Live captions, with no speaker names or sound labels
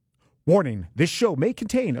Warning, this show may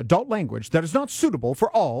contain adult language that is not suitable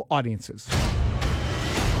for all audiences.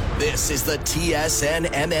 This is the TSN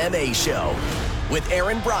MMA Show with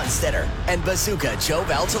Aaron Bronstetter and Bazooka Joe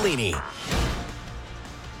Valtellini.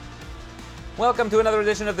 Welcome to another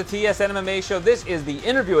edition of the TSN MMA Show. This is the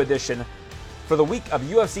interview edition for the week of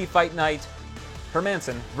UFC Fight Night,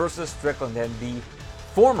 Hermansson versus Strickland, and the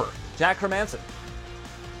former Jack Hermansson,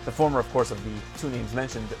 the former, of course, of the two names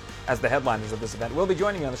mentioned as the headliners of this event, will be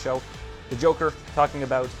joining me on the show. The Joker talking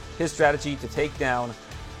about his strategy to take down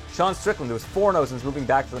Sean Strickland, who is 4-0 since moving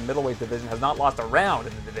back to the middleweight division, has not lost a round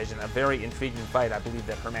in the division. A very intriguing fight. I believe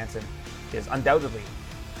that Hermansson is undoubtedly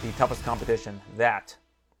the toughest competition that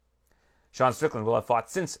Sean Strickland will have fought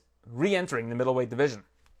since re-entering the middleweight division.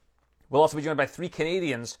 We'll also be joined by three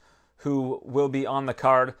Canadians who will be on the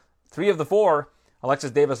card. Three of the four,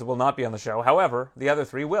 Alexis Davis will not be on the show. However, the other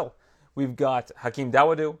three will. We've got Hakeem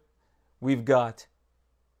Dawodu. We've got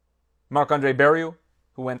Marc-Andre Barriault,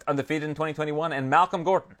 who went undefeated in 2021, and Malcolm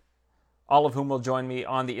Gordon, all of whom will join me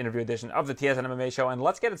on the interview edition of the TSN MMA Show. And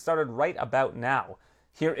let's get it started right about now.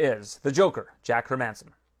 Here is the Joker, Jack Hermansson.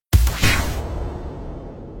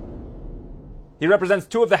 He represents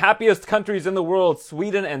two of the happiest countries in the world,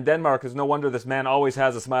 Sweden and Denmark. It's no wonder this man always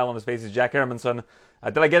has a smile on his face. He's Jack Hermansson.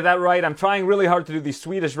 Did I get that right? I'm trying really hard to do the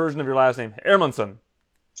Swedish version of your last name, Hermansson.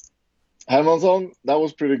 Hermansson, that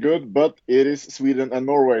was pretty good, but it is Sweden and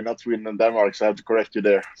Norway, not Sweden and Denmark, so I have to correct you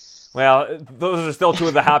there. Well, those are still two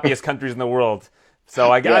of the happiest countries in the world.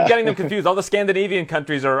 So I'm getting them confused. All the Scandinavian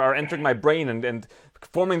countries are entering my brain and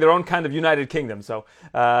forming their own kind of United Kingdom. So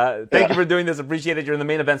thank you for doing this. Appreciate it. You're in the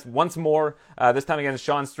main events once more, this time against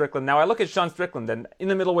Sean Strickland. Now, I look at Sean Strickland, and in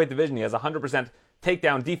the middleweight division, he has 100%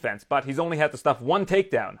 takedown defense, but he's only had to stuff one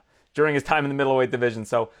takedown during his time in the middleweight division.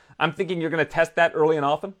 So I'm thinking you're going to test that early and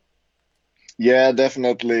often? Yeah,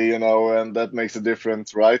 definitely, and that makes a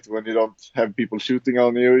difference, right? When you don't have people shooting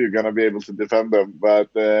on you, you're going to be able to defend them. But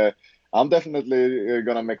I'm definitely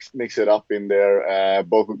going to mix it up in there,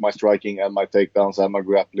 both with my striking and my takedowns and my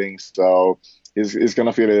grappling. So he's going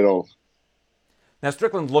to feel it all. Now,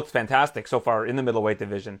 Strickland looked fantastic so far in the middleweight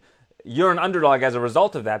division. You're an underdog as a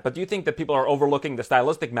result of that, but do you think that people are overlooking the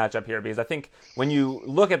stylistic matchup here? Because I think when you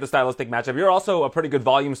look at the stylistic matchup, you're also a pretty good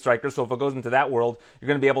volume striker, so if it goes into that world, you're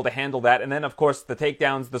going to be able to handle that. And then, of course, the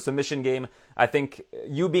takedowns, the submission game, I think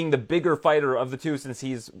you being the bigger fighter of the two, since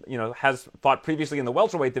he's, has fought previously in the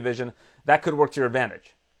welterweight division, that could work to your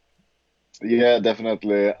advantage. Yeah,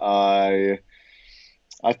 definitely. I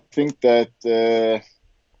think that,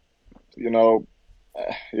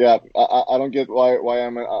 I don't get why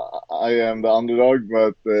I am the underdog,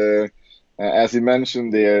 but as he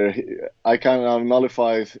mentioned there, I kind of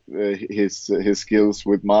nullify his skills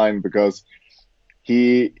with mine because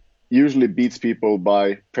he usually beats people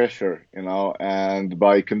by pressure, and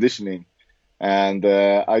by conditioning, and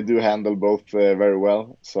I do handle both very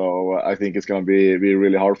well. So I think it's going to be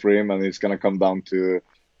really hard for him, and it's going to come down to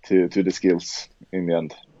the skills in the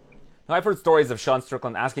end. I've heard stories of Sean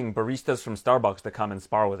Strickland asking baristas from Starbucks to come and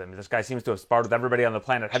spar with him. This guy seems to have sparred with everybody on the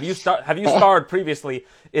planet. Have you sparred previously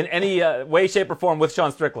in any way, shape, or form with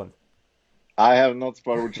Sean Strickland? I have not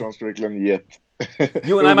sparred with Sean Strickland yet.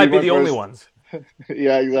 You and I might be the only ones.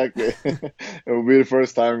 Yeah, exactly. It will be the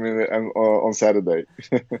first time on Saturday.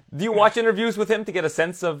 Do you watch interviews with him to get a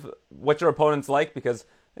sense of what your opponent's like? Because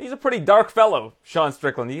he's a pretty dark fellow, Sean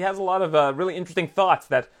Strickland. He has a lot of really interesting thoughts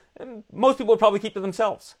that most people would probably keep to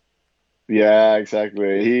themselves. Yeah,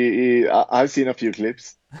 exactly. I've seen a few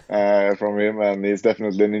clips from him, and he's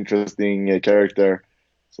definitely an interesting character.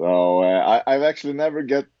 So I've actually never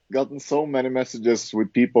gotten so many messages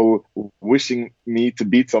with people wishing me to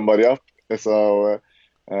beat somebody up. So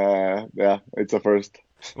it's a first.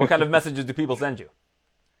 What kind of messages do people send you?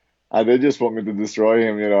 They just want me to destroy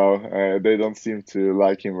him. They don't seem to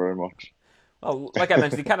like him very much. Well, like I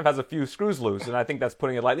mentioned, he kind of has a few screws loose, and I think that's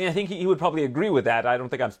putting it lightly. I think he would probably agree with that. I don't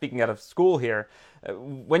think I'm speaking out of school here.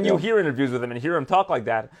 When you hear interviews with him and hear him talk like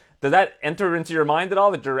that, does that enter into your mind at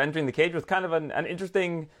all, that you're entering the cage with kind of an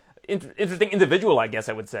interesting individual, I guess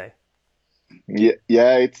I would say? Yeah,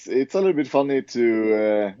 it's a little bit funny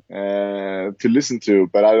to listen to,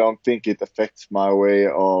 but I don't think it affects my way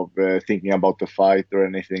of thinking about the fight or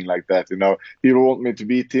anything like that. People want me to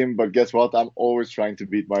beat him, but guess what? I'm always trying to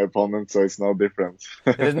beat my opponent, so it's no different.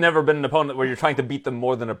 There's never been an opponent where you're trying to beat them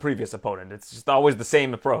more than a previous opponent. It's just always the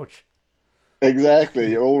same approach.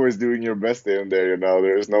 Exactly. You're always doing your best in there.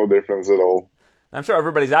 There's no difference at all. I'm sure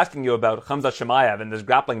everybody's asking you about Khamzat Chimaev and this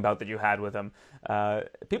grappling bout that you had with him.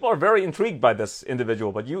 People are very intrigued by this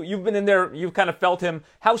individual, but you've been in there, you've kind of felt him.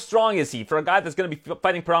 How strong is he? For a guy that's going to be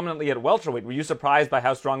fighting prominently at welterweight, were you surprised by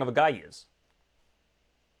how strong of a guy he is?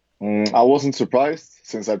 I wasn't surprised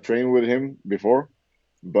since I trained with him before,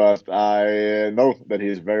 but I know that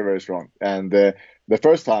he's very, very strong. And the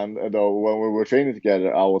first time, though, when we were training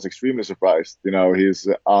together, I was extremely surprised. He's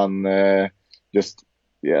on just,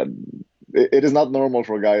 yeah, it is not normal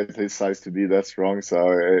for a guy at his size to be that strong,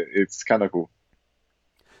 so it's kind of cool.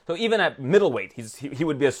 So even at middleweight, he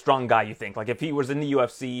would be a strong guy, you think? Like if he was in the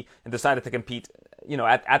UFC and decided to compete,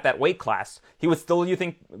 at that weight class, he would still, you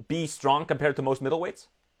think, be strong compared to most middleweights?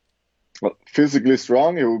 Well, physically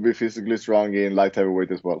strong, he will be physically strong in light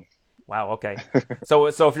heavyweight as well. Wow, okay. So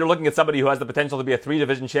if you're looking at somebody who has the potential to be a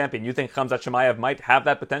 3-division champion, you think Khamzat Chimaev might have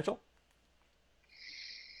that potential?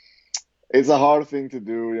 It's a hard thing to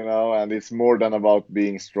do, and it's more than about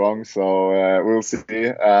being strong. So we'll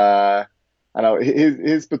see. I know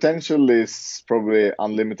his potential is probably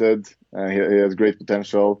unlimited. He has great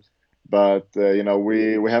potential, but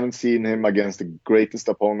we haven't seen him against the greatest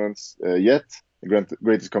opponents yet, the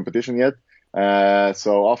greatest competition yet.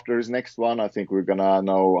 So after his next one, I think we're gonna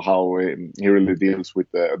know how he really deals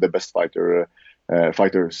with the best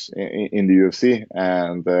fighters in the UFC,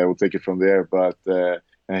 and we'll take it from there. But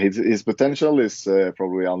his potential is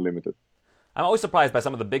probably unlimited. I'm always surprised by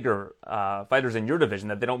some of the bigger fighters in your division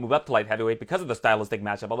that they don't move up to light heavyweight because of the stylistic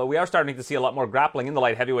matchup, although we are starting to see a lot more grappling in the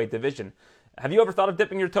light heavyweight division. Have you ever thought of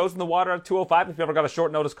dipping your toes in the water at 205 if you ever got a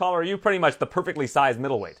short notice call, or are you pretty much the perfectly sized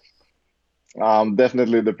middleweight?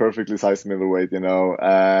 Definitely the perfectly sized middleweight,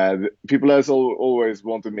 people has always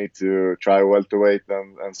wanted me to try welterweight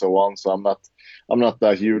and so on, so I'm not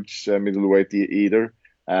that huge middleweight either.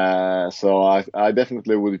 So I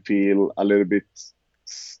definitely would feel a little bit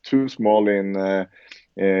too small in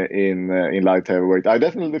light heavyweight. I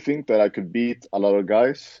definitely think that I could beat a lot of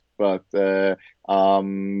guys, but definitely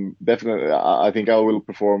I think I will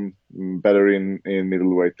perform better in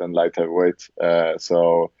middleweight than light heavyweight.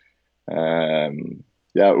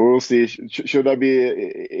 Yeah, we'll see. Should I be,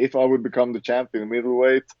 if I would become the champion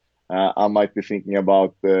middleweight, I might be thinking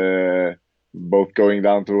about both going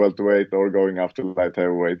down to welterweight or going up to light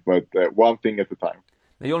heavyweight, but one thing at a time.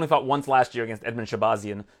 Now, you only fought once last year against Edmen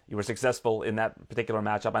Shahbazyan. You were successful in that particular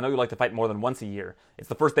matchup. I know you like to fight more than once a year. It's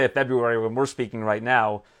the first day of February when we're speaking right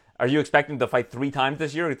now. Are you expecting to fight 3 times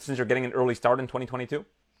this year since you're getting an early start in 2022?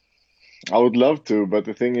 I would love to, but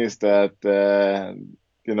the thing is that,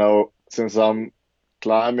 since I'm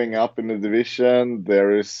climbing up in the division,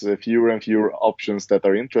 there is fewer and fewer options that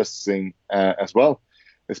are interesting as well,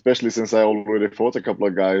 especially since I already fought a couple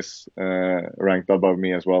of guys ranked above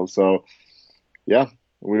me as well. So, yeah.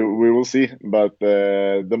 We will see, but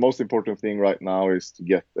the most important thing right now is to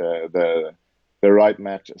get the right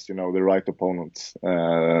matches, the right opponents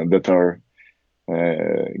that are,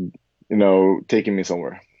 taking me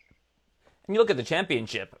somewhere. And you look at the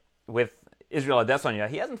championship with Israel Adesanya,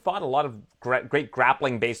 he hasn't fought a lot of great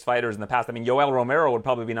grappling-based fighters in the past. I mean, Yoel Romero would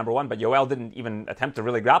probably be number one, but Yoel didn't even attempt to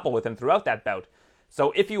really grapple with him throughout that bout.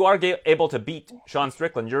 So if you are able to beat Sean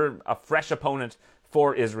Strickland, you're a fresh opponent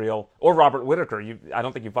for Israel, or Robert Whittaker. I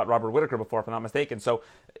don't think you've fought Robert Whittaker before, if I'm not mistaken. So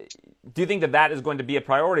do you think that is going to be a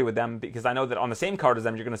priority with them? Because I know that on the same card as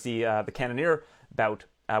them, you're going to see the Cannonier bout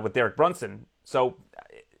with Derek Brunson. So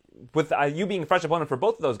with you being a fresh opponent for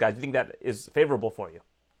both of those guys, do you think that is favorable for you?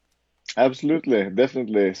 Absolutely,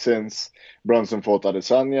 definitely. Since Brunson fought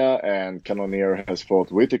Adesanya and Cannonier has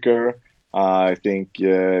fought Whittaker, I think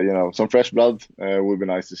some fresh blood would be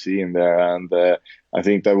nice to see in there, and I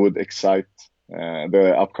think that would excite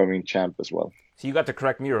the upcoming champ as well. So you got to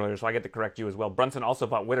correct me earlier, so I get to correct you as well. Brunson also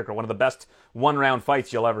fought Whittaker, one of the best one-round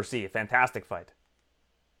fights you'll ever see. A fantastic fight.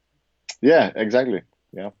 Yeah, exactly.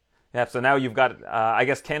 Yeah. So now you've got, I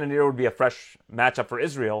guess Cannonier would be a fresh matchup for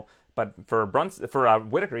Israel, but for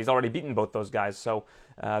Whittaker, he's already beaten both those guys. So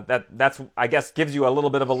that's I guess gives you a little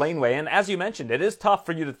bit of a laneway. And as you mentioned, it is tough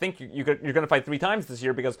for you to think you're going to fight 3 times this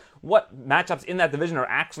year, because what matchups in that division are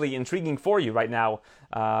actually intriguing for you right now?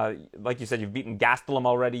 Like you said, you've beaten Gastelum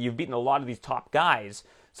already. You've beaten a lot of these top guys.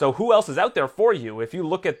 So who else is out there for you? If you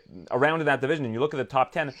look at around in that division and you look at the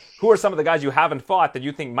top 10, who are some of the guys you haven't fought that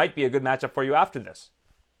you think might be a good matchup for you after this?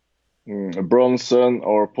 Bronson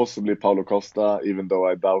or possibly Paulo Costa, even though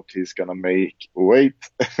I doubt he's going to make weight.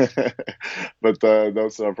 But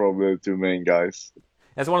those are probably the 2 main guys.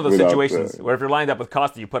 It's one of those situations where if you're lined up with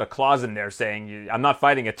Costa, you put a clause in there saying, I'm not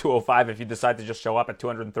fighting at 205 if you decide to just show up at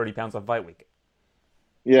 230 pounds on fight week.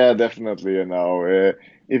 Yeah, definitely.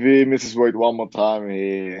 If he misses weight one more time,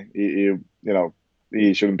 he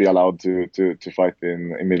shouldn't be allowed to fight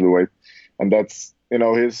in middleweight. And that's,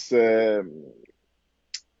 his...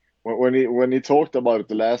 When he talked about it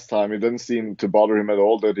the last time, it didn't seem to bother him at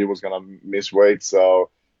all that he was gonna miss weight.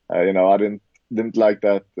 So, I didn't like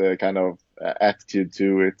that kind of attitude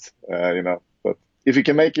to it, But if he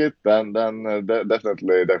can make it, then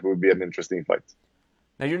definitely that would be an interesting fight.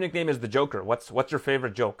 Now, your nickname is the Joker. What's your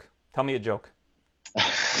favorite joke? Tell me a joke.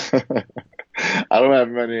 I don't have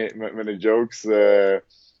many jokes, but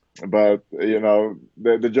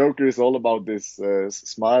the Joker is all about this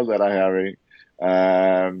smile that I'm having.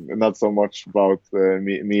 Not so much about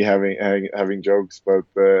me having jokes, but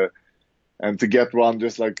and to get one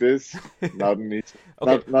just like this, not an easy.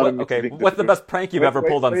 Okay, what's the best prank you've ever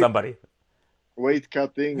pulled on somebody? Weight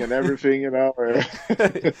cutting and everything,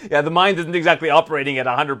 Yeah, the mind isn't exactly operating at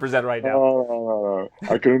 100% right now. No.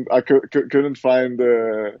 I couldn't find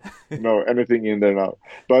anything in there now.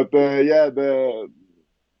 But the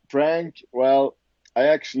prank. Well,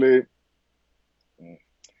 I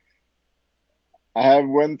have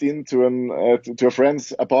went into to a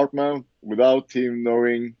friend's apartment without him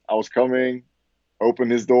knowing I was coming.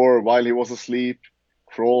 Opened his door while he was asleep.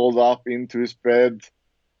 Crawled up into his bed.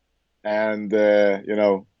 And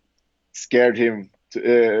scared him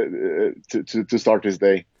to start his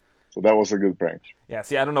day. So that was a good prank. Yeah,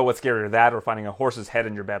 see, I don't know what's scarier, that or finding a horse's head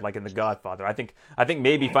in your bed, like in The Godfather. I think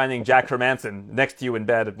maybe finding Jack Hermansson next to you in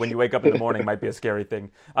bed when you wake up in the morning might be a scary thing.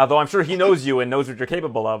 Although I'm sure he knows you and knows what you're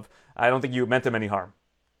capable of. I don't think you meant him any harm.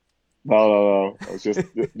 No. It was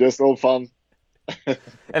just all fun.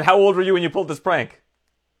 And how old were you when you pulled this prank?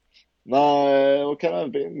 No, what can I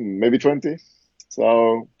have been? Maybe 20.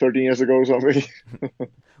 So 13 years ago or something.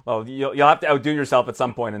 Well, you'll have to outdo yourself at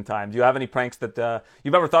some point in time. Do you have any pranks that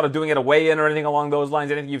you've ever thought of doing at a weigh-in or anything along those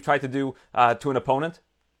lines? Anything you've tried to do to an opponent?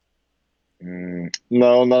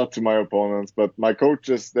 No, not to my opponents, but my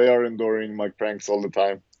coaches, they are enduring my pranks all the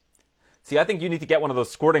time. See, I think you need to get one of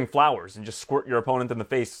those squirting flowers and just squirt your opponent in the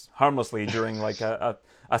face harmlessly during like a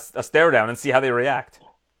stare down and see how they react.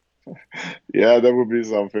 Yeah, that would be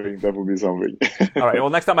something. All right.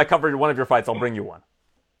 Well, next time I cover one of your fights, I'll bring you one.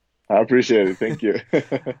 I appreciate it. Thank you.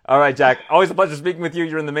 All right, Jack. Always a pleasure speaking with you.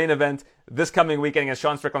 You're in the main event this coming weekend against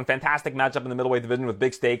Sean Strickland. Fantastic matchup in the middleweight division with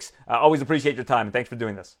big stakes. Always appreciate your time, and thanks for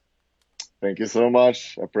doing this. Thank you so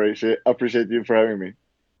much. Appreciate you for having me.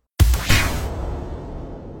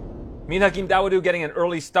 Me and Hakeem Dawodu getting an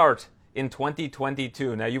early start in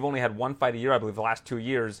 2022. Now, you've only had one fight a year, I believe, the last 2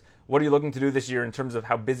 years. What are you looking to do this year in terms of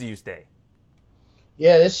how busy you stay?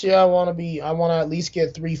 Yeah, this year I want to at least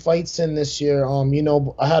get 3 fights in this year.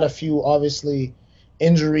 I had a few obviously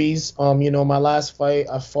injuries. My last fight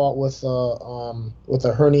I fought with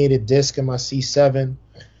a herniated disc in my C7,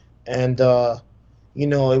 and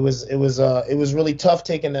it was really tough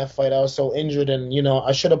taking that fight. I was so injured, and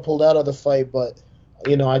I should have pulled out of the fight, but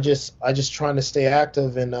I just trying to stay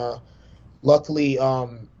active, and luckily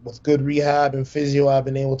with good rehab and physio, I've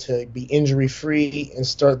been able to be injury free and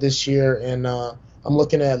start this year, and I'm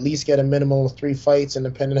looking to at least get a minimum of 3 fights, and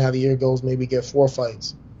depending on how the year goes, maybe get 4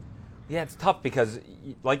 fights. Yeah, it's tough because,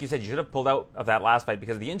 like you said, you should have pulled out of that last fight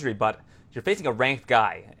because of the injury, but you're facing a ranked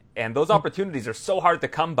guy, and those opportunities are so hard to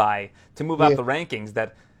come by to move up the rankings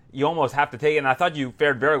that you almost have to take it. And I thought you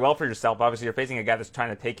fared very well for yourself. Obviously, you're facing a guy that's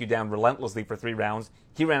trying to take you down relentlessly for 3 rounds.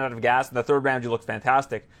 He ran out of gas. In the 3rd round, you looked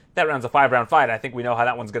fantastic. That round's a 5-round fight. I think we know how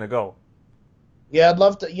that one's going to go. Yeah, I'd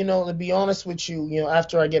love to, to be honest with you,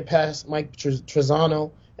 after I get past Mike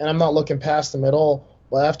Trizano, and I'm not looking past him at all,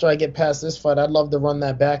 but after I get past this fight, I'd love to run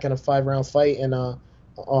that back in a 5-round fight and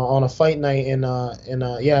on a fight night and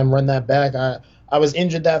run that back. I was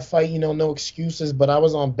injured that fight, no excuses, but I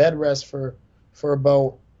was on bed rest for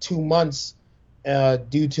about 2 months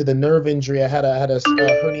due to the nerve injury. I had a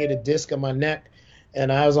herniated disc in my neck,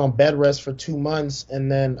 and I was on bed rest for 2 months,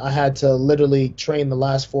 and then I had to literally train the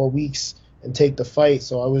last 4 weeks and take the fight.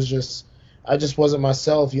 So I just wasn't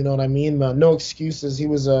myself, you know what I mean? No excuses. He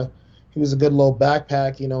was a good little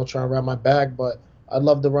backpack, trying to wrap my back, but I'd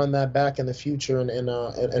love to run that back in the future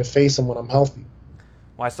and face him when I'm healthy.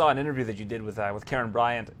 Well, I saw an interview that you did with Karen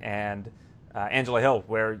Bryant and Angela Hill,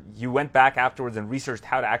 where you went back afterwards and researched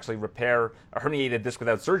how to actually repair a herniated disc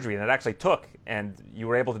without surgery, and it actually took, and you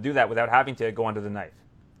were able to do that without having to go under the knife.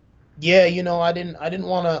 Yeah, I didn't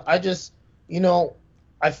want to,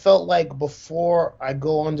 I felt like before I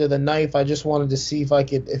go under the knife, I just wanted to see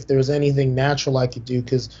if there's anything natural I could do,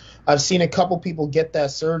 because I've seen a couple people get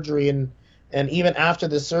that surgery, and even after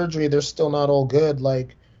the surgery, they're still not all good.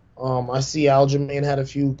 Like, I see Aljamain had a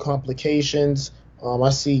few complications.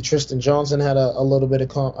 I see Tristan Johnson had a little bit of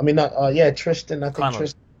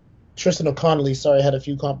Tristan O'Connolly, had a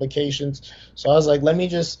few complications. So I was like, let me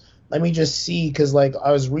just see, because like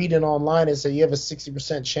I was reading online, and said you have a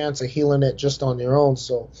 60% chance of healing it just on your own.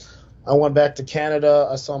 So I went back to Canada.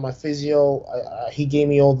 I saw my physio. He gave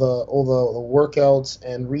me all the workouts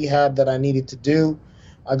and rehab that I needed to do.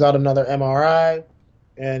 I got another MRI,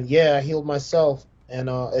 and yeah, I healed myself, and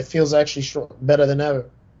it feels actually better than ever.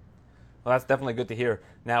 Well, that's definitely good to hear.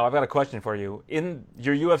 Now, I've got a question for you. In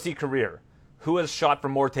your UFC career, who has shot for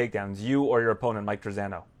more takedowns, you or your opponent, Mike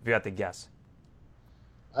Trizano, if you had to guess?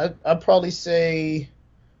 I'd probably say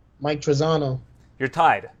Mike Trizano. You're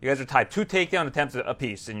tied. You guys are tied. 2 takedown attempts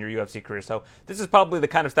apiece in your UFC career. So this is probably the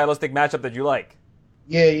kind of stylistic matchup that you like.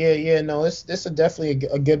 Yeah. No, this is definitely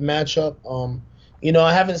a good matchup.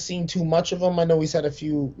 I haven't seen too much of him. I know he's had a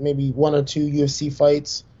few, maybe 1 or 2 UFC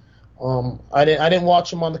fights. I didn't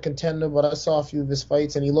watch him on the Contender, but I saw a few of his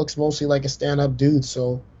fights, and he looks mostly like a stand-up dude.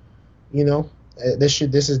 So, this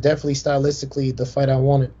is definitely stylistically the fight I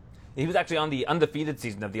wanted. He was actually on the undefeated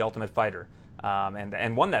season of The Ultimate Fighter,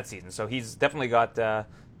 and won that season. So he's definitely got a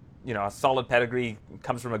solid pedigree.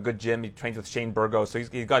 Comes from a good gym. He trains with Shane Burgos, so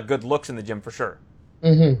he's got good looks in the gym for sure.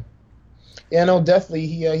 Mm-hmm. Yeah, no, definitely.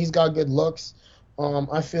 He's got good looks.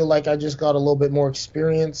 I feel like I just got a little bit more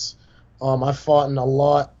experience. I fought in a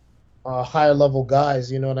lot higher level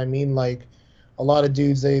guys. You know what I mean? Like a lot of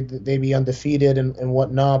dudes, they be undefeated and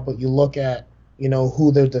whatnot, but you look at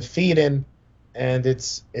who they're defeating, and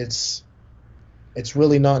it's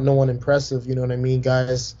really not no one impressive. You know what I mean,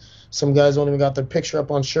 guys? Some guys don't even got their picture up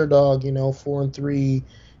on SureDog. 4-3.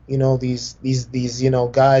 These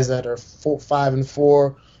guys that are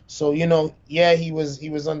 5-4. So he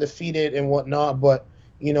was undefeated and whatnot, but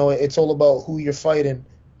it's all about who you're fighting,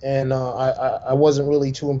 and I wasn't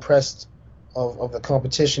really too impressed of the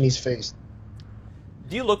competition he's faced.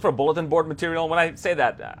 Do you look for bulletin board material? When I say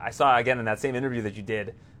that, I saw again in that same interview that you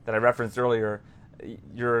did that I referenced earlier,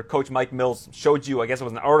 your coach Mike Mills showed you, I guess it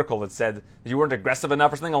was an article that said that you weren't aggressive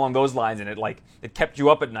enough or something along those lines, and it kept you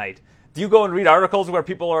up at night. Do you go and read articles where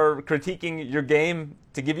people are critiquing your game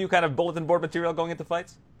to give you kind of bulletin board material going into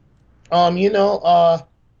fights?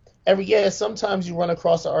 Sometimes you run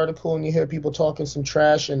across an article and you hear people talking some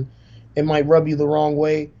trash, and it might rub you the wrong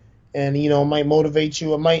way, and it might motivate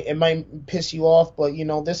you. It might piss you off, but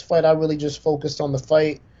this fight I really just focused on the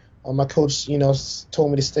fight. My coach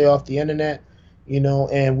told me to stay off the internet,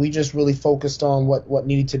 and we just really focused on what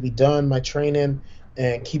needed to be done, my training,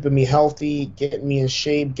 and keeping me healthy, getting me in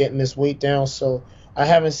shape, getting this weight down. So I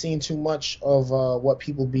haven't seen too much of what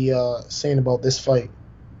people be saying about this fight.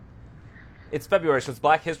 It's February, so it's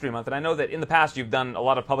Black History Month, and I know that in the past you've done a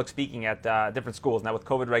lot of public speaking at different schools. Now with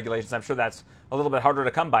COVID regulations, I'm sure that's a little bit harder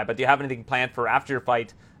to come by, but do you have anything planned for after your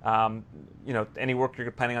fight, any work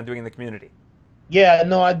you're planning on doing in the community? Yeah,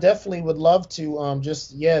 no, I definitely would love to.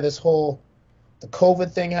 This whole the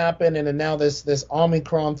COVID thing happened, and then now this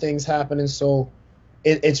Omicron thing's happening, so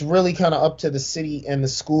it's really kind of up to the city and the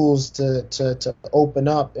schools to open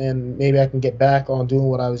up, and maybe I can get back on doing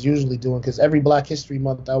what I was usually doing, because every Black History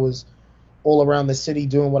Month I was all around the city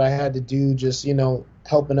doing what I had to do, just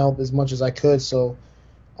helping out as much as I could. So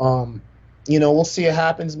we'll see what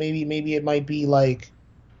happens. Maybe it might be like,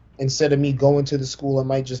 instead of me going to the school, it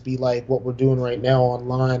might just be like what we're doing right now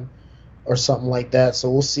online or something like that. So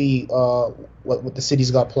we'll see what the city's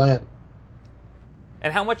got planned.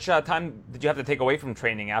 And how much time did you have to take away from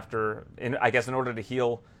training after, in order to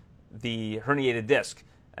heal the herniated disc?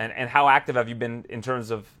 And how active have you been in terms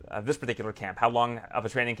of this particular camp? How long of a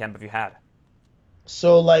training camp have you had?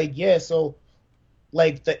 So the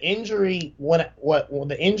injury, when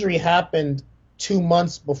the injury happened 2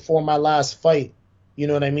 months before my last fight, you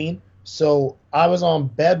know what I mean? So I was on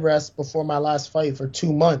bed rest before my last fight for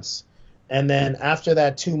 2 months. And then after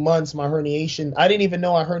that 2 months, my herniation, I didn't even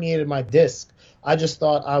know I herniated my disc. I just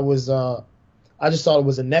thought it was a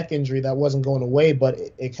neck injury that wasn't going away, but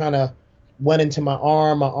it kind of went into my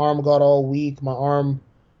arm. My arm got all weak. My arm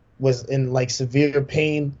was in severe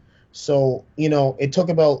pain. So, it took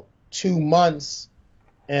about 2 months,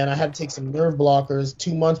 and I had to take some nerve blockers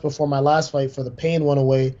 2 months before my last fight for the pain went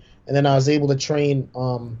away. And then I was able to train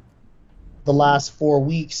the last 4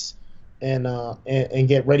 weeks and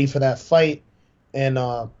get ready for that fight. And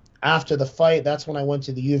after the fight, that's when I went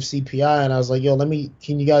to the UFC PI, and I was like, yo,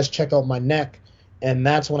 can you guys check out my neck? And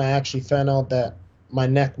that's when I actually found out that my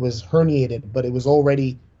neck was herniated, but it was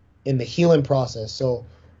already in the healing process. So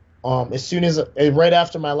as soon as right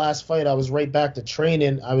after my last fight, I was right back to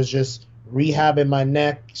training. I was just rehabbing my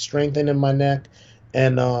neck, strengthening my neck,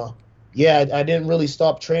 and I didn't really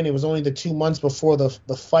stop training. It was only the 2 months before the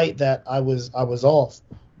fight that I was off.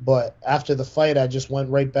 But after the fight, I just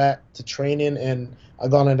went right back to training, and I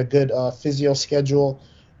got on a good physio schedule,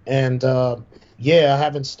 and I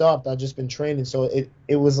haven't stopped. I've just been training. So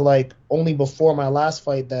it was only before my last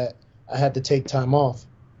fight that I had to take time off.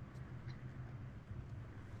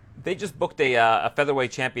 They just booked a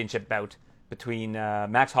featherweight championship bout between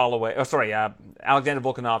Max Holloway, Alexander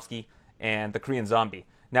Volkanovski and the Korean Zombie.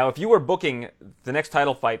 Now, if you were booking the next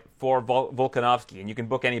title fight for Volkanovski, and you can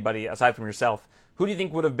book anybody aside from yourself, who do you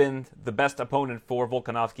think would have been the best opponent for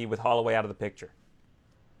Volkanovski with Holloway out of the picture?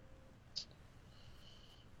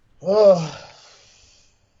 Who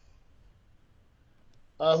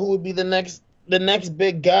would be the next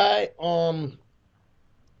big guy?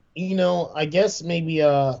 I guess maybe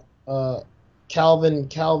Calvin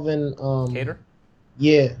Kattar?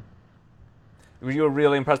 Yeah. You were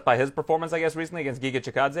really impressed by his performance, I guess, recently against Giga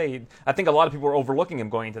Chikadze. I think a lot of people were overlooking him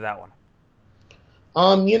going into that one.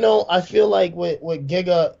 I feel like with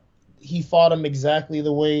Giga, he fought him exactly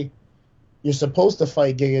the way you're supposed to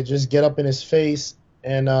fight Giga. Just get up in his face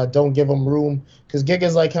and don't give him room, because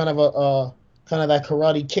Giga's like kind of that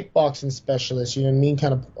karate kickboxing specialist. You know what I mean?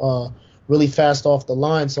 Kind of really fast off the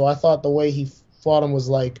line. So I thought the way he fought him was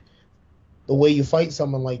like the way you fight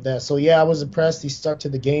someone like that. So yeah, I was impressed. He stuck to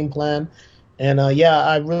the game plan. And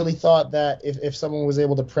I really thought that if someone was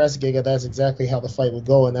able to press Giga, that's exactly how the fight would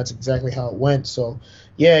go, and that's exactly how it went. So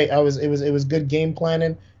yeah, it was good game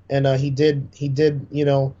planning, and he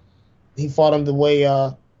fought him the way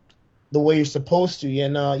you're supposed to.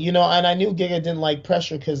 And and I knew Giga didn't like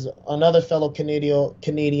pressure because another fellow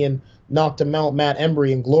Canadian knocked him out, Matt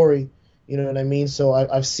Embry, in Glory. You know what I mean? So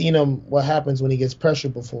I've seen what happens when he gets pressure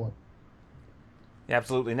before. Yeah,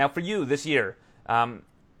 absolutely. Now for you this year,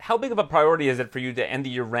 how big of a priority is it for you to end the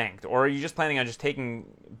year ranked, or are you just planning on just taking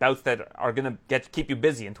bouts that are going to keep you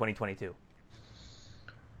busy in 2022?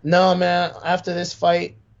 No, man. After this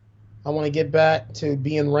fight, I want to get back to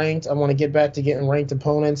being ranked. I want to get back to getting ranked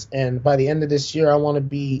opponents, and by the end of this year, I want to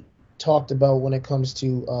be talked about when it comes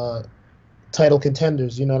to title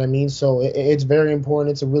contenders. You know what I mean? So it's very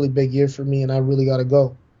important. It's a really big year for me, and I really got to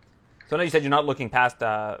go. So I know you said you're not looking past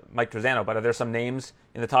Mike Trezano, but are there some names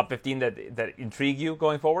in the top 15 that intrigue you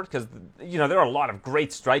going forward? Because there are a lot of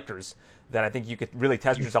great strikers that I think you could really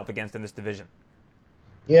test yourself against in this division.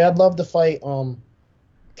 Yeah, I'd love to fight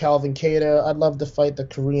Calvin Kattar. I'd love to fight the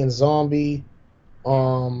Korean Zombie.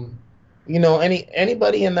 Anybody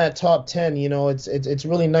in that top 10. It's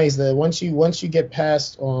really nice that once you get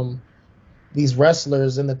past these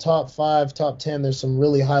wrestlers in the top 5, top 10, there's some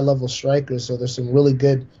really high level strikers. So there's some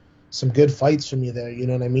good fights from you there. You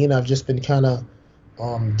know what I mean? I've just been kind of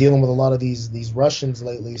dealing with a lot of these Russians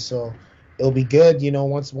lately, so it'll be good,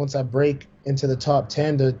 once I break into the top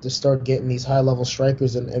 10 to start getting these high level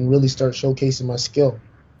strikers and really start showcasing my skill.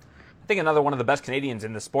 I think another one of the best Canadians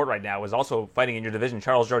in the sport right now is also fighting in your division,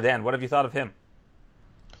 Charles Jourdain. What have you thought of him?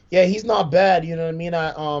 Yeah, he's not bad. You know what I mean?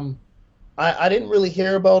 I didn't really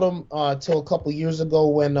hear about him till a couple years ago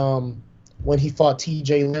when he fought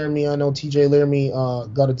T.J. Laramie. I know T.J. Laramie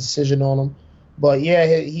got a decision on him. But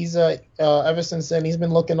yeah, he's ever since then, he's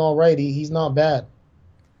been looking all right. He's not bad.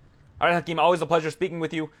 All right, Hakeem, always a pleasure speaking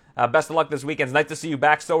with you. Best of luck this weekend. It's nice to see you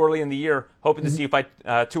back so early in the year. Hoping to see you fight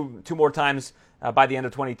two more times by the end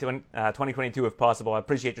of 2022 if possible. I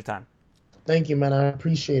appreciate your time. Thank you, man. I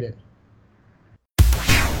appreciate it.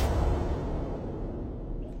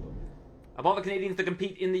 Of all the Canadians to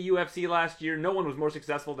compete in the UFC last year, no one was more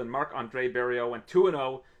successful than Marc-Andre Barriault. Went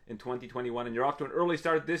 2-0 in 2021, and you're off to an early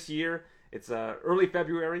start this year. It's early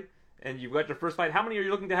February, and you've got your first fight. How many are you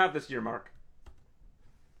looking to have this year, Mark?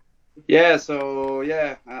 Yeah,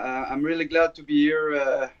 I'm really glad to be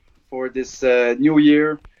here for this new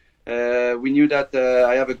year. We knew that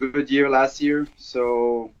I have a good year last year,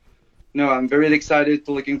 so I'm very excited,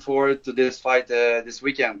 looking forward to this fight this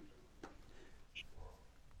weekend.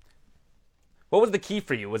 What was the key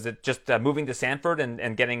for you? Was it just moving to Sanford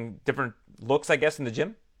and getting different looks, I guess, in the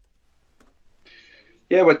gym?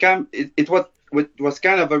 Yeah, it was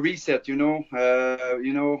kind of a reset,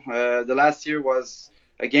 the last year was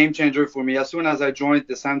a game changer for me. As soon as I joined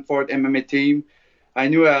the Sanford MMA team, I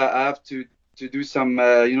knew I have to do some,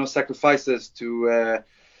 sacrifices to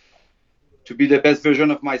be the best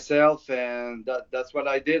version of myself, and that's what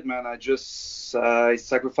I did, man. I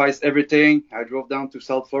sacrificed everything. I drove down to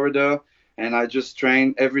South Florida, and I just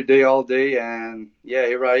trained every day, all day, and yeah,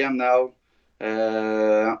 here I am now.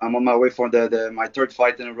 I'm on my way for my third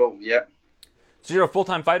fight in a row. Yeah. So you're a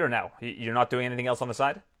full-time fighter now. You're not doing anything else on the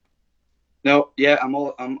side? No. Yeah, I'm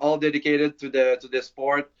all dedicated to the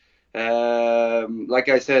sport. Like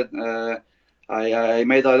I said, I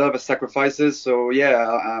made a lot of sacrifices. So yeah,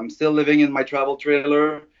 I'm still living in my travel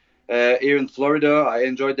trailer here in Florida. I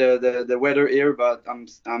enjoy the weather here, but I'm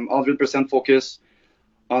 100% focused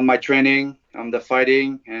on my training, on the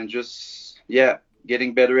fighting, and just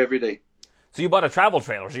getting better every day. So you bought a travel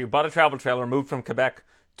trailer. Moved from Quebec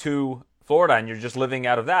to Florida, and you're just living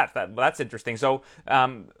out of that. That's interesting. So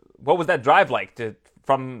what was that drive like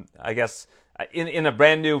from, I guess, in a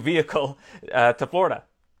brand new vehicle to Florida?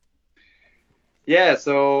 Yeah,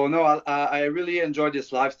 so no, I really enjoy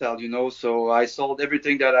this lifestyle, So I sold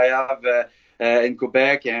everything that I have in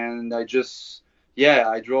Quebec, and I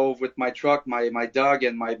drove with my truck, my dog,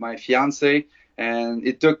 and my fiance, and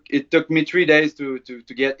it took me 3 days to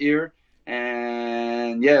get here.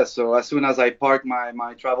 And yeah, so as soon as I parked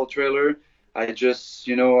my travel trailer, I just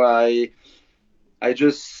I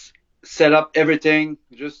just set up everything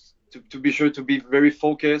just to be sure to be very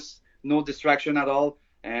focused, no distraction at all.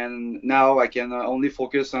 And now I can only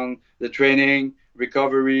focus on the training,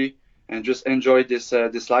 recovery, and just enjoy this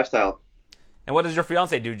lifestyle. And what does your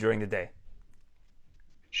fiance do during the day?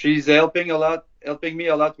 She's helping me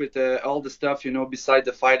a lot with all the stuff, beside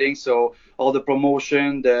the fighting. So all the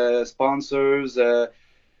promotion, the sponsors.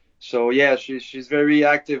 So yeah, she's very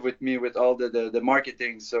active with me with all the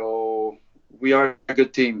marketing. So we are a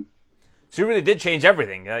good team. So you really did change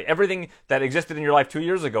everything. Everything that existed in your life 2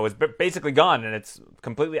 years ago is basically gone, and it's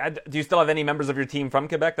completely. Do you still have any members of your team from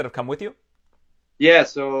Quebec that have come with you? Yeah.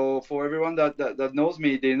 So for everyone that knows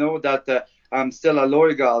me, they know that I'm still a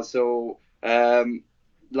loyal gal. So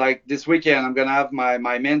like this weekend, I'm gonna have my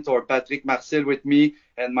mentor Patrick Marcel with me,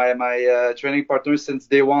 and my training partner since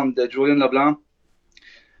day one, Julien Leblanc.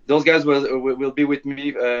 Those guys will be with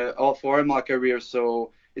me all for my career.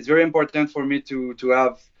 So it's very important for me to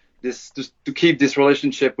have this to keep this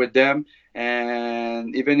relationship with them.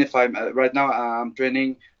 And even if I'm right now I'm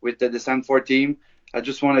training with the Sanford team, I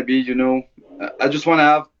just want to be, I just want to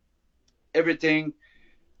have everything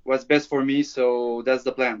what's best for me. So that's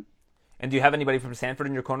the plan. And do you have anybody from Sanford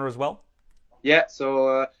in your corner as well? Yeah.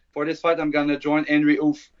 So for this fight, I'm gonna join Henry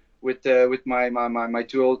Oof with my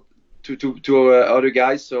two other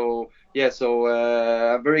guys. So yeah. So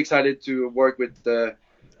I'm very excited to work with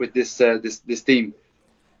this team.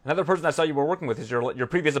 Another person I saw you were working with is your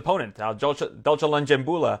previous opponent, Dolce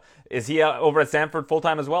Lungiambula. Is he over at Sanford full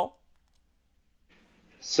time as well?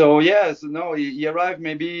 So yeah, no, he arrived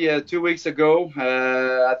maybe 2 weeks ago.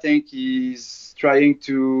 I think he's trying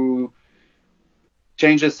to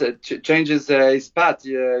change his path.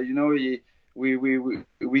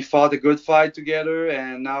 We fought a good fight together,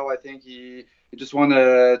 and now I think he just want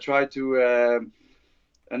to try to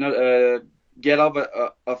get out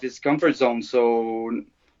of his comfort zone. So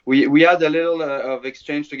we had a little of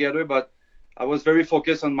exchange together, but I was very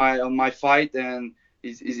focused on my fight, and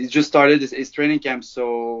he just started his training camp.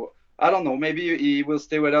 So I don't know, maybe he will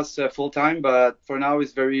stay with us full time, but for now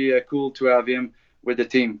it's very cool to have him with the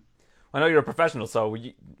team. I know you're a professional, so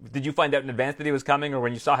did you find out in advance that he was coming, or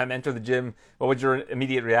when you saw him enter the gym, what was your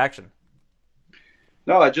immediate reaction?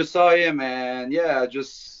 No, I just saw him, and yeah,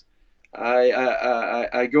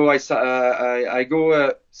 I go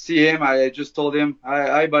see him. I just told him,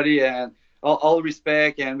 hi buddy, and all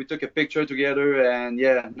respect, and we took a picture together, and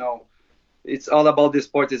yeah, no, it's all about this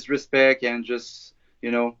sport. It's respect and just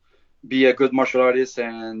be a good martial artist,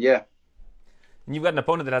 and yeah. And you've got an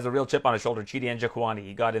opponent that has a real chip on his shoulder, Chidi Njokuani.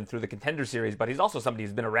 He got in through the Contender Series, but he's also somebody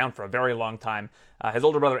who's been around for a very long time. His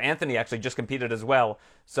older brother Anthony actually just competed as well.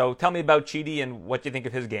 So tell me about Chidi and what you think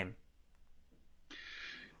of his game.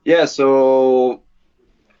 Yeah, so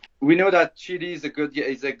we know that Chidi is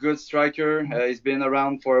a good striker. He's been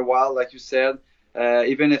around for a while, like you said.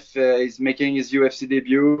 Even if he's making his UFC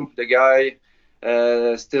debut, the guy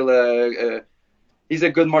still he's a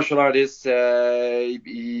good martial artist.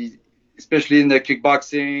 He especially in the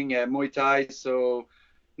kickboxing, Muay Thai. So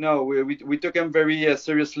no, we took him very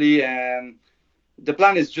seriously, and the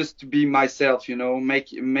plan is just to be myself.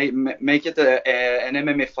 Make it an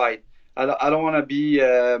MMA fight. I don't want to be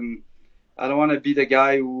the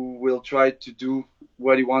guy who will try to do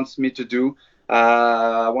what he wants me to do.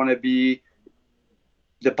 I want to be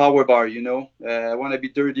the power bar, I want to be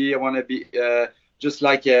dirty. I want to be just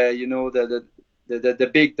like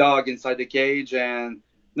the big dog inside the cage. And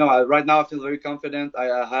no, right now I feel very confident.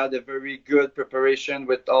 I had a very good preparation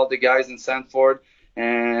with all the guys in Sanford,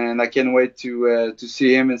 and I can't wait to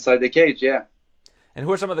see him inside the cage. Yeah. And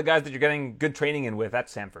who are some of the guys that you're getting good training in with at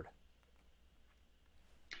Sanford?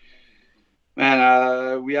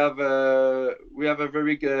 Man, we have a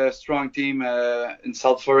very strong team in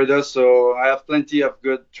South Florida, so I have plenty of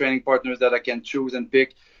good training partners that I can choose and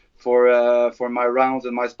pick for my rounds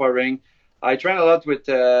and my sparring. I train a lot with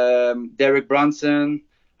Derek Brunson.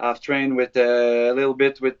 I've trained with a little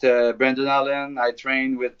bit with Brendan Allen. I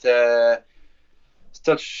train with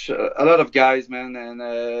such a lot of guys, man. And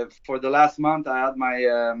for the last month, I had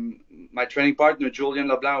my training partner Julien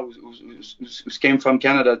Leblanc, who came from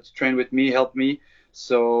Canada to train with me, help me.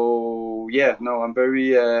 So yeah, no, I'm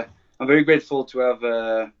very grateful to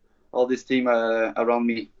have all this team around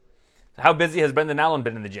me. How busy has Brendan Allen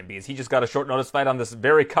been in the gym? Because he just got a short notice fight on this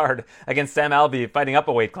very card against Sam Alvey, fighting up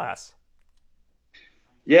a weight class.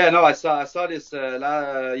 Yeah, no, I saw this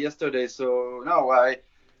yesterday. So no,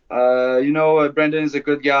 Brendan is a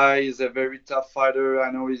good guy. He's a very tough fighter.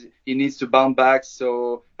 I know he needs to bounce back.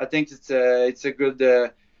 So I think it's a good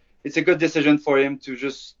decision for him to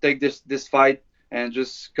just take this fight and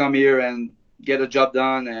just come here and get a job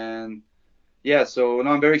done. And yeah, so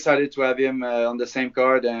no, I'm very excited to have him on the same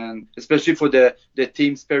card, and especially for the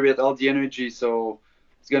team spirit, all the energy. So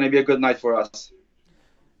it's gonna be a good night for us.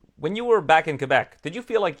 When you were back in Quebec, did you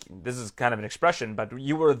feel like, this is kind of an expression, but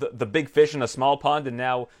you were the big fish in a small pond, and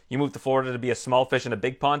now you moved to Florida to be a small fish in a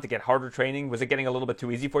big pond to get harder training? Was it getting a little bit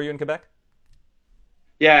too easy for you in Quebec?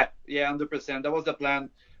 Yeah, 100%. That was the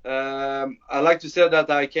plan. I like to say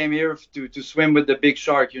that I came here to swim with the big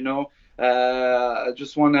shark.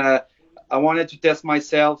 I wanted to test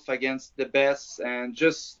myself against the best and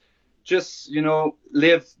just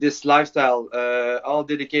live this lifestyle, all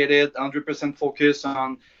dedicated, 100% focus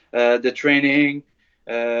on the training,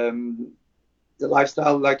 the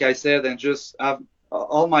lifestyle, like I said, and just have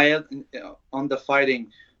all my head on the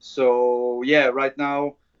fighting. So yeah, right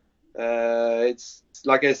now it's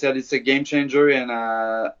like I said, it's a game changer, and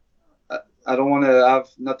I don't want to have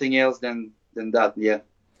nothing else than that. Yeah.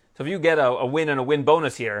 So if you get a win and a win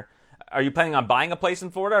bonus here, are you planning on buying a place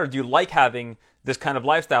in Florida, or do you like having this kind of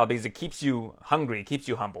lifestyle because it keeps you hungry, keeps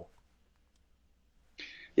you humble?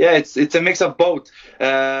 Yeah, it's a mix of both.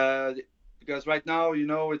 Because right now,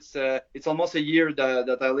 it's almost a year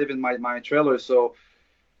that I live in my trailer, so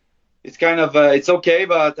it's kind of it's okay,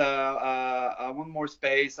 but I want more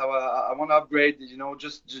space. I want to upgrade,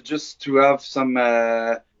 just to have some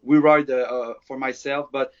wheel ride for myself.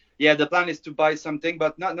 But yeah, the plan is to buy something,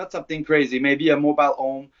 but not something crazy. Maybe a mobile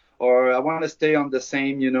home. Or I want to stay on the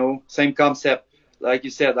same concept. Like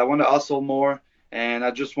you said, I want to hustle more, and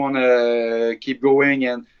I just want to keep going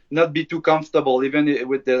and not be too comfortable, even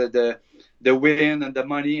with the win and the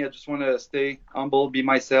money. I just want to stay humble, be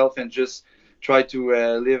myself, and just try to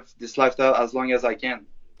live this lifestyle as long as I can.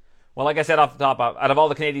 Well, like I said off the top, out of all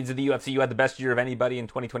the Canadians in the UFC, you had the best year of anybody in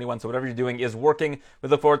 2021. So whatever you're doing is working. We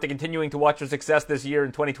look forward to continuing to watch your success this year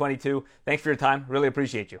in 2022. Thanks for your time. Really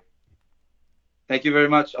appreciate you. Thank you very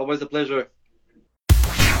much. Always a pleasure.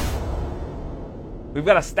 We've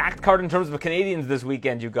got a stacked card in terms of Canadians this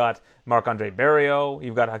weekend. You've got Marc-Andre Barriault,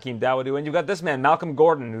 you've got Hakeem Dawodu, and you've got this man, Malcolm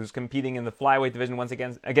Gordon, who's competing in the flyweight division once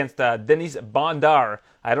against Denis Bondar.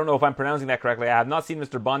 I don't know if I'm pronouncing that correctly. I have not seen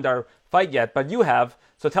Mr. Bondar fight yet, but you have.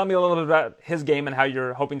 So tell me a little bit about his game and how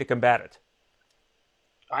you're hoping to combat it.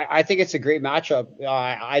 I think it's a great matchup.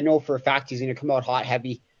 I know for a fact he's going to come out hot,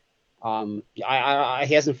 heavy. He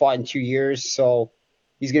hasn't fought in 2 years, so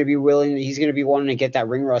he's going to be wanting to get that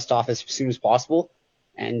ring rust off as soon as possible.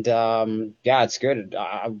 And yeah, it's good.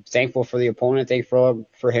 I'm thankful for the opponent. Thankful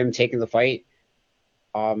for him taking the fight.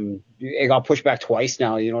 It got pushed back twice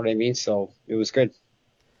now, you know what I mean? So it was good.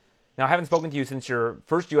 Now, I haven't spoken to you since your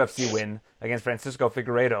first UFC win against Francisco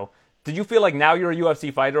Figueiredo. Did you feel like now you're a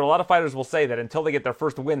UFC fighter? A lot of fighters will say that until they get their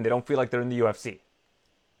first win, they don't feel like they're in the UFC.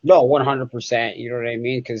 No, 100%. You know what I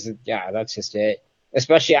mean? Because, yeah, that's just it.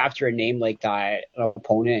 Especially after a name like that, an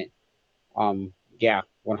opponent. Yeah,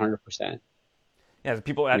 100%. Yeah,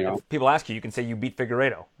 people ask you, you can say you beat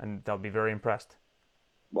Figueiredo, and they'll be very impressed.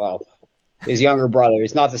 Well, his younger brother.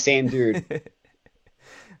 It's not the same dude.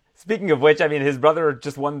 Speaking of which, I mean, his brother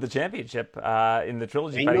just won the championship in the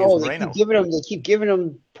trilogy fight against Moreno. They keep giving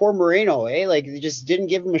him poor Moreno, eh? Like, they just didn't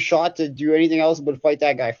give him a shot to do anything else but fight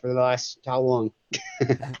that guy for the last how long?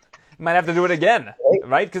 Might have to do it again,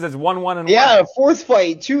 right? Because it's 1-1-1. Yeah, fourth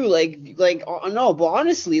fight too. No, but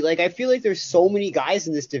honestly, I feel like there's so many guys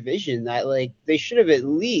in this division that they should have at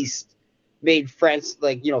least made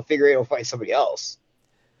Figueiredo fight somebody else.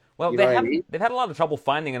 Well, they've had a lot of trouble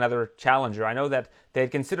finding another challenger. I know that they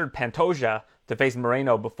had considered Pantoja to face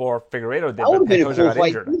Moreno before Figueiredo did, that would but have been Pantoja a cool got fight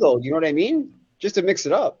injured. too, though. You know what I mean? Just to mix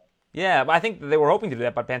it up. Yeah, but I think they were hoping to do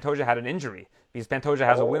that, but Pantoja had an injury because Pantoja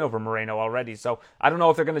has a win over Moreno already. So I don't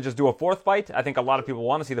know if they're going to just do a fourth fight. I think a lot of people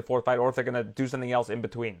want to see the fourth fight, or if they're going to do something else in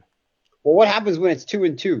between. Well, what happens when it's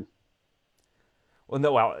 2-2?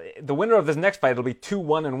 Well, the winner of this next fight will be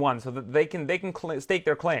 2-1-1, so that they can stake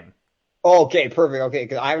their claim. Oh, okay, perfect. Okay,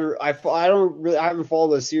 because I haven't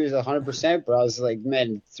followed the series 100%, but I was like,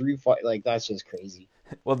 man, 3 fight, that's just crazy.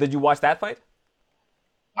 Well, did you watch that fight?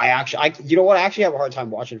 You know what? I actually have a hard time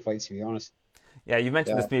watching fights, to be honest. Yeah, you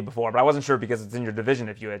mentioned this to me before, but I wasn't sure because it's in your division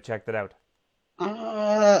if you had checked it out.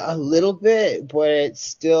 A little bit, but it's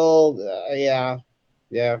still, yeah.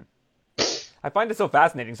 I find it so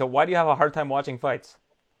fascinating. So why do you have a hard time watching fights?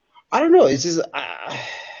 I don't know. It's just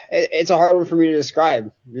it's a hard one for me to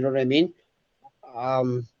describe. You know what I mean? It's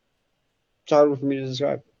a hard one for me to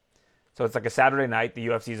describe. So it's like a Saturday night, the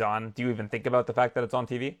UFC's on. Do you even think about the fact that it's on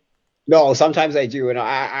TV? No, sometimes I do, and I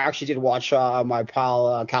actually did watch my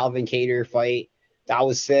pal Calvin Kattar fight. That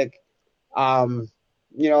was sick. I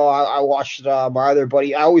watched my other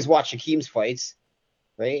buddy. I always watch Hakeem's fights,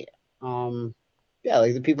 right? Yeah,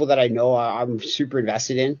 like the people that I know, I'm super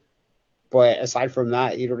invested in. But aside from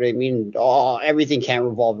that, you know what I mean? Everything can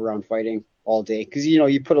revolve around fighting all day because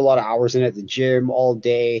you put a lot of hours in at the gym all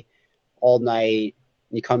day, all night.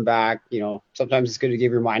 You come back. Sometimes it's good to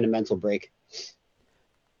give your mind a mental break.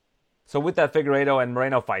 So with that Figueiredo and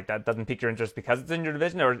Moreno fight, that doesn't pique your interest because it's in your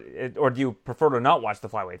division, or do you prefer to not watch the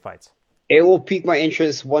flyweight fights? It will pique my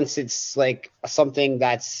interest once it's like something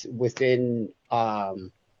that's within,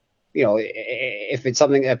 if it's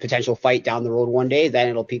something, a potential fight down the road one day, then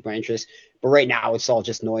it'll pique my interest. But right now it's all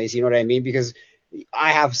just noise. You know what I mean? Because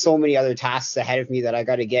I have so many other tasks ahead of me that I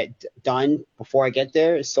got to get done before I get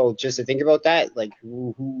there. So just to think about that, like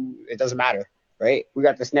it doesn't matter, right? We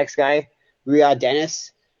got this next guy. We got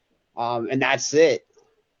Dennis. And that's it,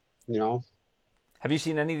 Have you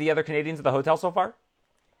seen any of the other Canadians at the hotel so far?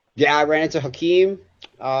 Yeah, I ran into Hakeem.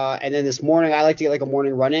 And then this morning, I like to get like a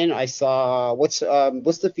morning run in. I saw, what's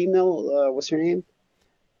the female, what's her name?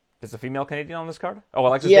 Is a female Canadian on this card? Oh,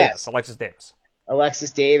 Alexis Yes. Davis.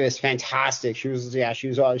 Alexis Davis, fantastic. She was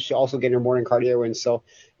also getting her morning cardio in. So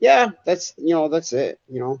yeah, that's it. That's it.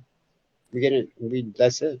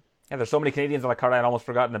 Yeah, there's so many Canadians on the card I'd almost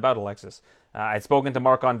forgotten about Alexis. I'd spoken to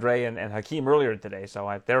Marc-Andre and Hakeem earlier today,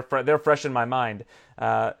 so they're fresh in my mind.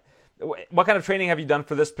 What kind of training have you done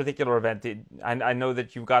for this particular event? I know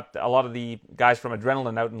that you've got a lot of the guys from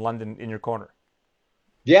Adrenaline out in London in your corner.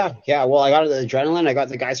 Yeah. Well, I got the Adrenaline. I got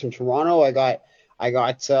the guys from Toronto. I got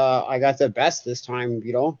the best this time.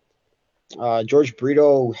 George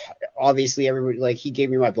Brito. Obviously, everybody like he gave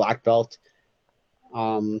me my black belt.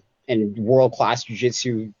 And world class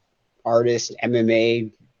jiu-jitsu artist,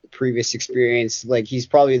 MMA, previous experience. Like he's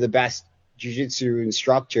probably the best jiu-jitsu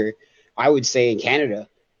instructor, I would say, in Canada.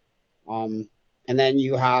 And then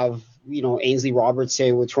you have, Ainsley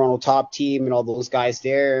Robertson with Toronto Top Team and all those guys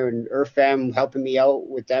there, and Irfem helping me out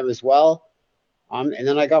with them as well. And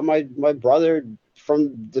then I got my brother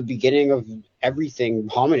from the beginning of everything,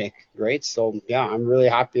 Hominick, right? So yeah, I'm really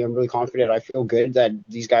happy. I'm really confident. I feel good that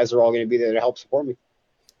these guys are all going to be there to help support me.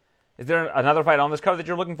 Is there another fight on this card that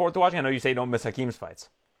you're looking forward to watching? I know you say you don't miss Hakeem's fights.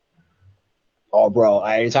 Oh, bro,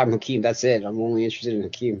 anytime Hakeem, that's it. I'm only interested in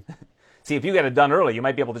Hakeem. See, if you get it done early, you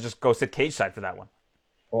might be able to just go sit cage side for that one.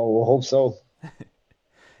 Oh, we'll hope so.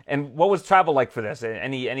 And what was travel like for this?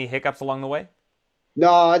 Any hiccups along the way?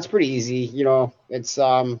 No, it's pretty easy. It's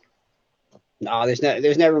there's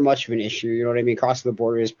never much of an issue. You know what I mean? Crossing the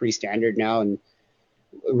border is pretty standard now, and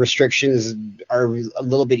restrictions are a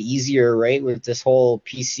little bit easier, right? With this whole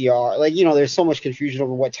PCR, there's so much confusion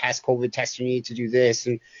over what COVID test you need to do this,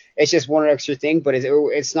 and it's just one extra thing, but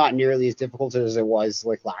it's not nearly as difficult as it was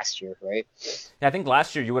like last year, right? Yeah, I think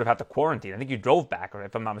last year you would have had to quarantine. I think you drove back,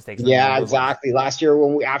 if I'm not mistaken. Yeah, exactly. Last year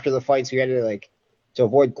after the fights, we had to to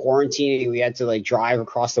avoid quarantining, we had to drive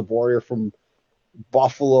across the border from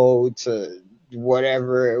Buffalo to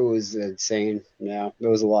whatever. It was insane. Yeah, it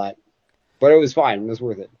was a lot. But it was fine. It was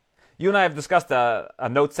worth it. You and I have discussed a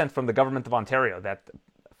note sent from the government of Ontario that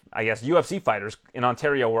I guess UFC fighters in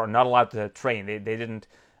Ontario were not allowed to train. They didn't.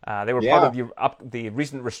 They were part of the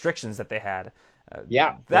recent restrictions that they had.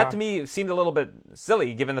 That to me seemed a little bit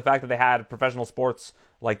silly, given the fact that they had professional sports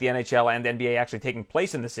like the NHL and NBA actually taking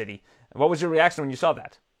place in the city. What was your reaction when you saw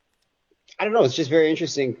that? I don't know. It's just very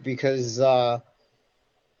interesting because I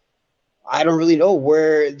don't really know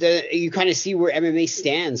where you kind of see where MMA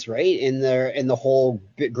stands, right? In the whole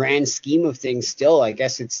grand scheme of things still. I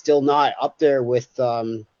guess it's still not up there with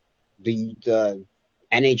the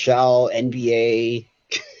NHL, NBA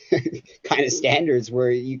kind of standards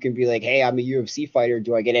where you can be like, hey, I'm a UFC fighter.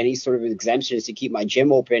 Do I get any sort of exemptions to keep my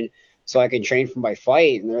gym open so I can train for my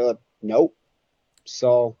fight? And they're like, nope.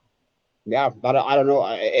 So, yeah, but I don't know.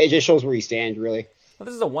 It just shows where you stand, really. Well,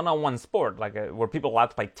 this is a one-on-one sport. Were people allowed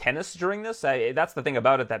to play tennis during this? That's the thing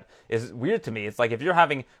about it that is weird to me. It's like if you're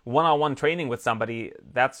having one-on-one training with somebody,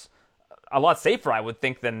 that's a lot safer, I would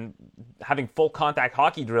think, than having full contact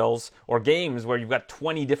hockey drills or games where you've got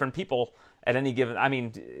 20 different people at any given. I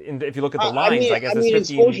mean, if you look at the lines, I guess it's 15.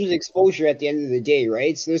 Exposure is exposure at the end of the day,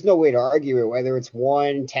 right? So there's no way to argue it, whether it's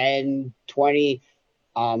 1, 10, 20.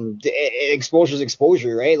 Exposure is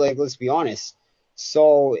exposure, right? Let's be honest.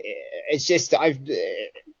 So it's just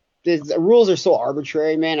the rules are so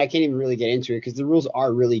arbitrary, man. I can't even really get into it because the rules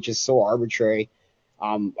are really just so arbitrary.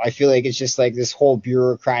 I feel like it's just like this whole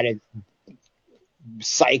bureaucratic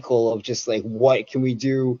cycle of just like, what can we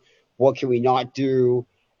do? What can we not do?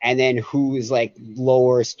 And then who is like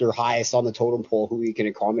lowest or highest on the totem pole, who we can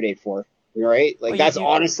accommodate for, right? Like, that's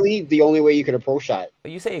honestly the only way you can approach that.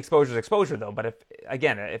 You say exposure is exposure, though. But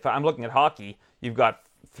if I'm looking at hockey, you've got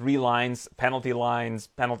 3 lines, penalty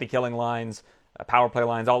killing lines, power play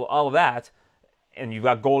lines, all of that. And you've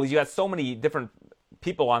got goalies. You got so many different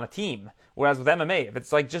people on a team. Whereas with MMA, if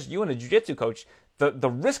it's like just you and a jiu-jitsu coach, the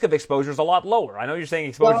risk of exposure is a lot lower. I know you're saying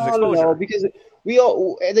exposure is exposure. No, because we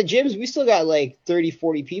all, at the gyms, we still got like 30,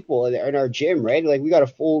 40 people in our gym, right? Like, we got a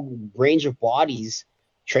full range of bodies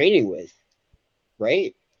training with,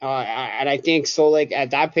 right? And I think so, like,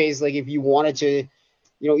 at that pace, like, if you wanted to,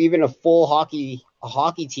 even a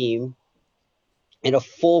hockey team and a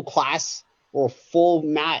full class or a full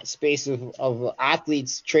mat space of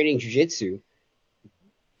athletes training jiu-jitsu.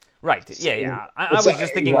 Right. Yeah. I was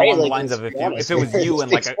just thinking along the lines of if it was you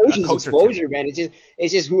and like a coach exposure, man.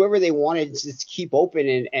 It's just whoever they wanted to keep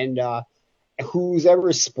open and whose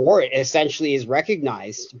ever sport essentially is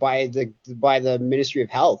recognized by the Ministry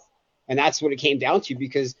of Health, and that's what it came down to,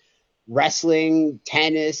 because wrestling,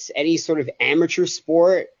 tennis, any sort of amateur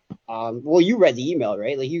sport. Well, you read the email,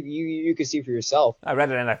 right? Like, you could see for yourself. I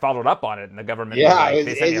read it and I followed up on it, and the government they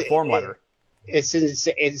sent me a form letter. It's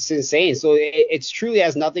insane. So it truly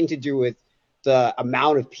has nothing to do with the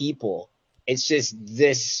amount of people. It's just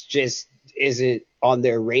this just isn't on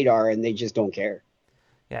their radar, and they just don't care.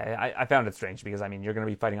 Yeah, I found it strange because, I mean, you're going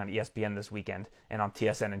to be fighting on ESPN this weekend and on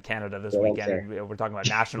TSN in Canada this weekend. And we're talking about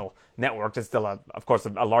national networks. It's still, of course,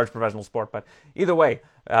 a large professional sport. But either way,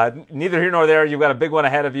 neither here nor there. You've got a big one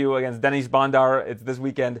ahead of you against Denis Bondar. It's this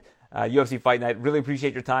weekend, UFC Fight Night. Really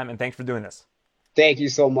appreciate your time, and thanks for doing this. Thank you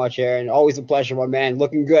so much, Aaron. Always a pleasure, my man.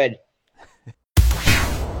 Looking good.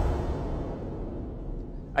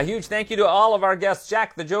 A huge thank you to all of our guests,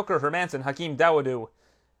 Jack the Joker Hermansson, Hakeem Dawodu,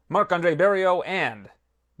 Marc-Andre Barriault, and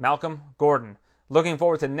Malcolm Gordon. Looking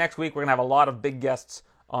forward to next week. We're going to have a lot of big guests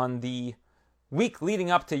on the week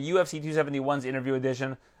leading up to UFC 271's interview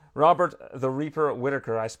edition. Robert the Reaper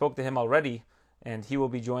Whitaker, I spoke to him already, and he will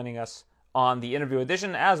be joining us on the interview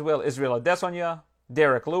edition, as will Israel Adesanya,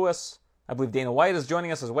 Derek Lewis. I believe Dana White is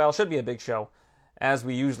joining us as well. Should be a big show, as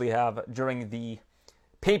we usually have during the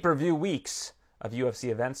pay-per-view weeks of UFC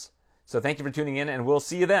events. So thank you for tuning in, and we'll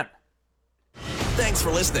see you then. Thanks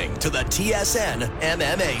for listening to the TSN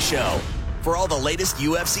MMA Show. For all the latest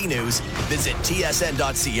UFC news, visit tsn.ca/UFC.